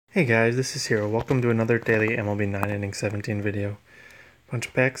Hey guys, this is Hero. Welcome to another daily MLB 9 Inning 17 video. Bunch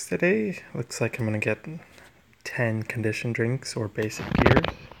of packs today. Looks like I'm gonna get 10 condition drinks or basic gears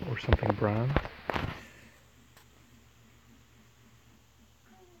or something bronze.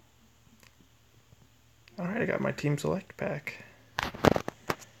 Alright, I got my team select pack. I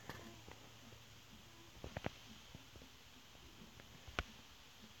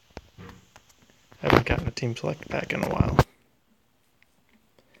haven't gotten a team select pack in a while.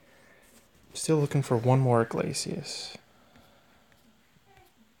 Still looking for one more Iglesias.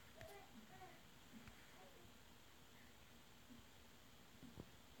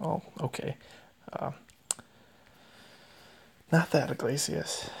 Oh, okay. Not that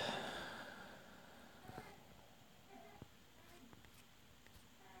Iglesias.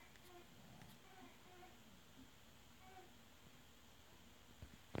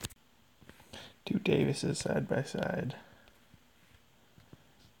 Two Davises side by side.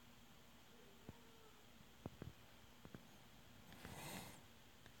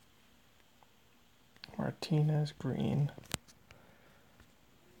 Martinez green.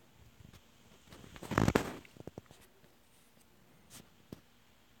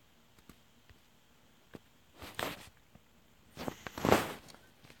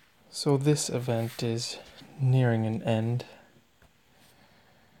 So this event is nearing an end.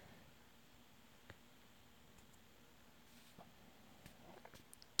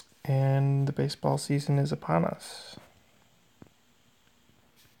 And the baseball season is upon us.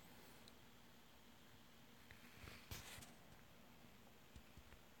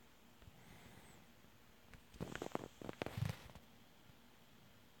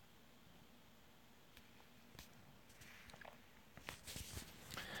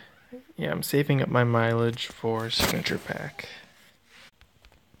 Yeah, I'm saving up my mileage for signature pack.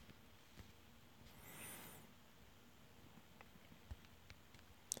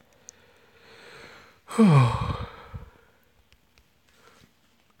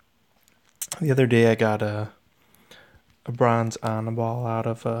 The other day I got a bronze on a ball out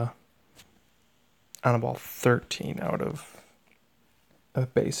of on a ball 13 out of a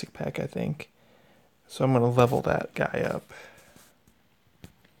basic pack, I think. So I'm gonna level that guy up.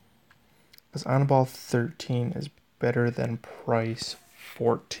 Because on a ball 13 is better than price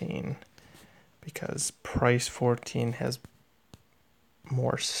 14. Because price 14 has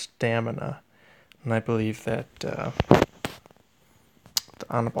more stamina. And I believe that the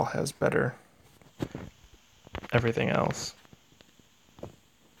on a ball has better everything else.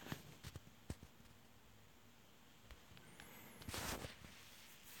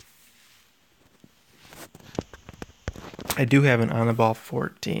 I do have an on a ball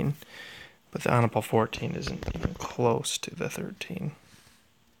 14, but the on a ball 14 isn't even close to the 13.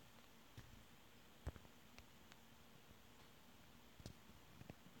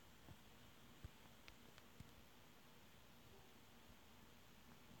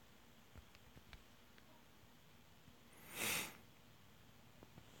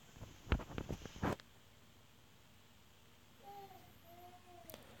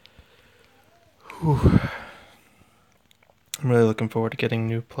 Whew. I'm really looking forward to getting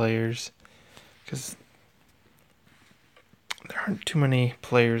new players because there aren't too many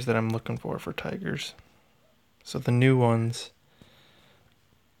players that I'm looking for Tigers. So the new ones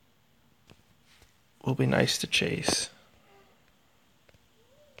will be nice to chase.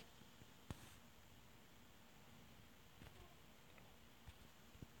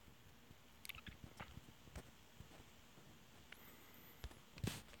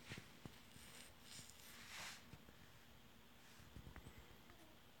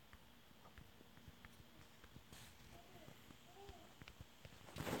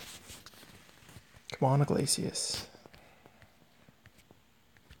 Come on, Iglesias.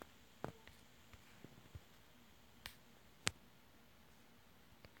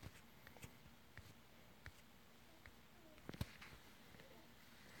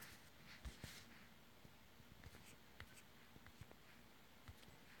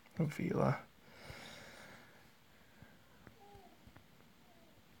 Vila.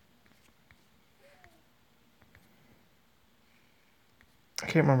 I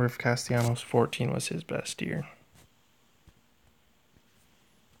can't remember if Castellanos 14 was his best year.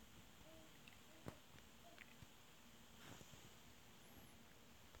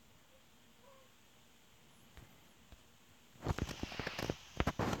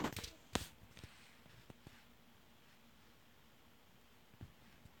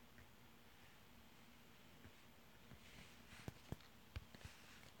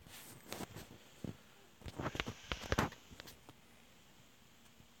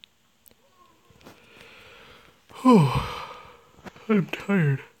 Whew. I'm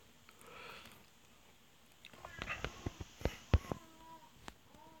tired.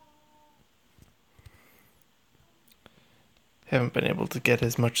 Haven't been able to get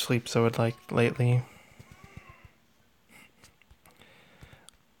as much sleep as I would like lately.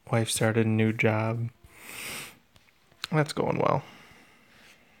 Wife started a new job. That's going well.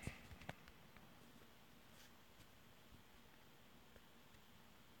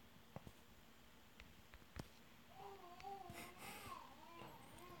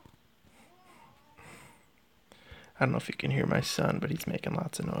 I don't know if you can hear my son, but he's making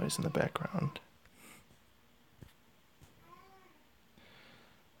lots of noise in the background.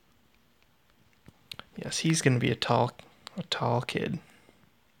 Yes, he's going to be a tall kid.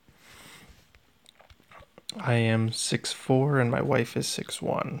 I am 6'4" and my wife is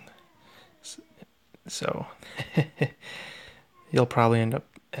 6'1". So he'll probably end up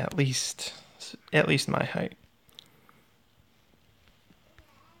at least my height.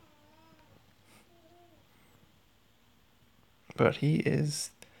 But he is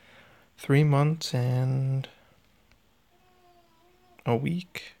 3 months and a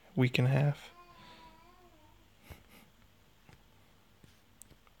week and a half.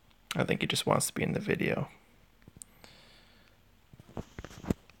 I think he just wants to be in the video.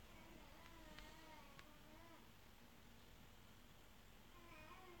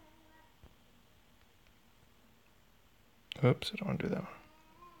 Oops, I don't want to do that one.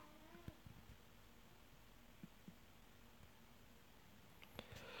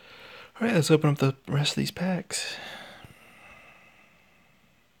 Alright, let's open up the rest of these packs.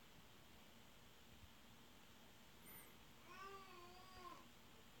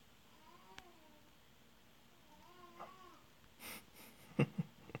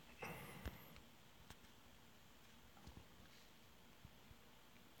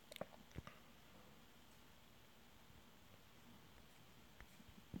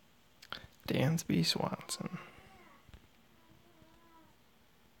 Dansby Swanson.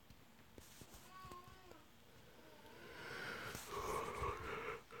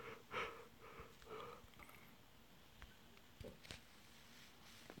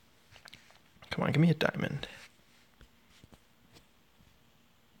 Come on, give me a diamond.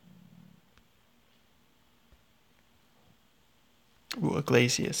 Ooh,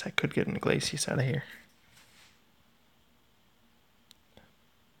 Iglesias. I could get an Iglesias out of here.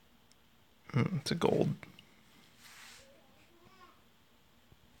 It's a gold.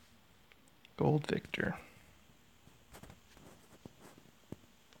 Gold Victor.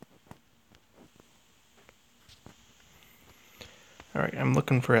 Alright, I'm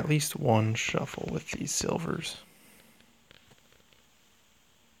looking for at least one shuffle with these silvers.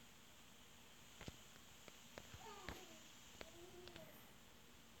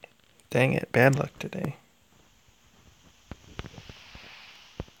 Dang it, bad luck today.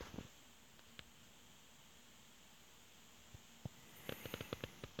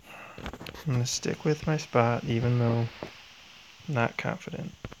 I'm going to stick with my spot even though I'm not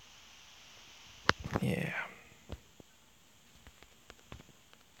confident. Yeah.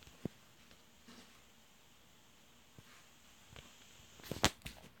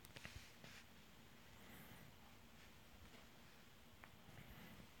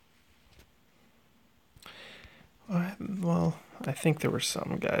 Well, I think there were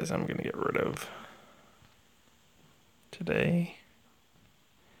some guys I'm going to get rid of today.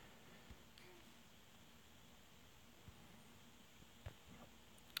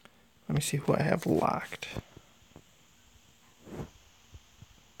 Let me see who I have locked.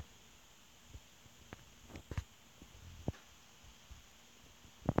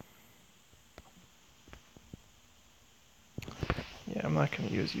 Yeah, I'm not going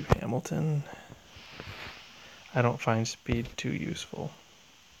to use you, Hamilton. I don't find speed too useful.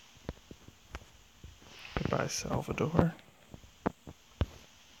 Goodbye, Salvador.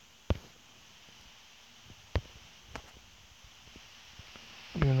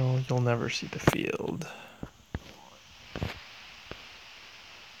 You know, you'll never see the field.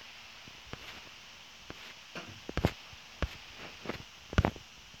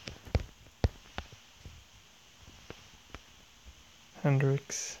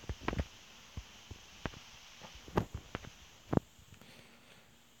 Hendricks.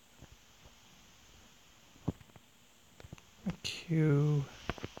 Q.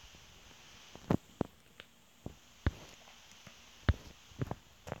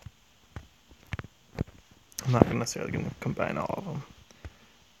 I'm not necessarily going to combine all of them,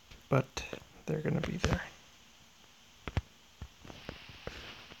 but they're going to be there.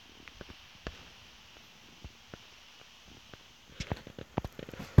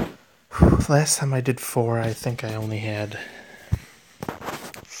 Last time I did 4, I think I only had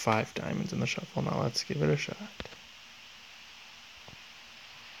 5 diamonds in the shuffle. Now let's give it a shot.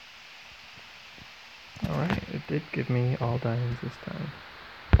 Alright, it did give me all diamonds this time.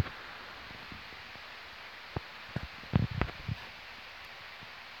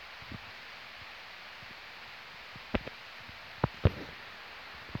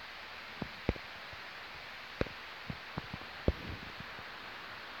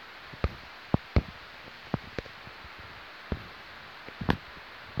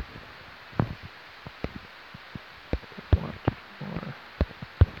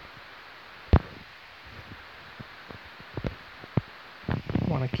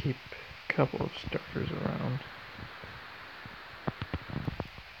 Want to keep a couple of starters around.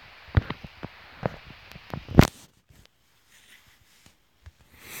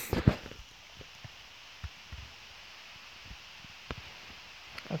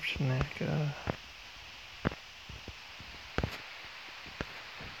 Upshanaka.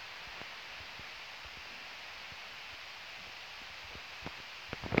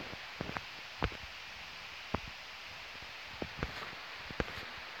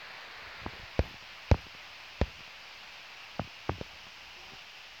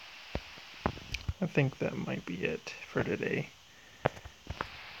 I think that might be it for today.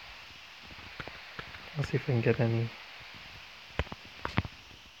 I'll see if I can get anything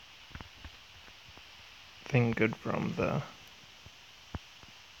good from the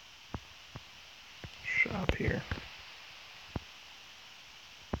shop here.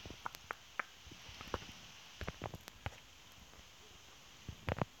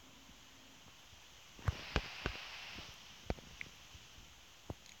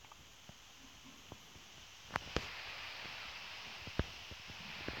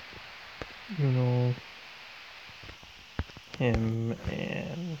 You know, him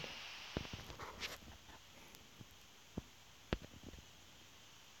and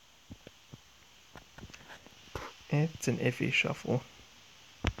it's an iffy shuffle.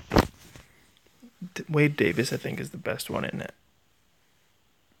 Wade Davis, I think, is the best one in it.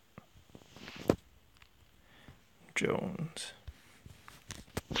 Jones.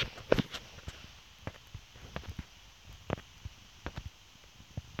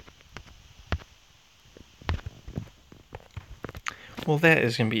 Well, that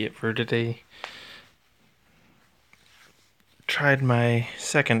is going to be it for today. Tried my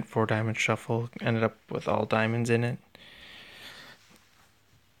second 4-diamond shuffle, ended up with all diamonds in it.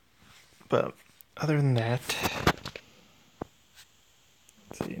 But other than that,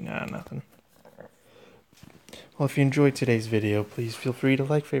 let's see, nothing. Well, if you enjoyed today's video, please feel free to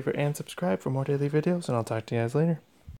like, favorite, and subscribe for more daily videos, and I'll talk to you guys later.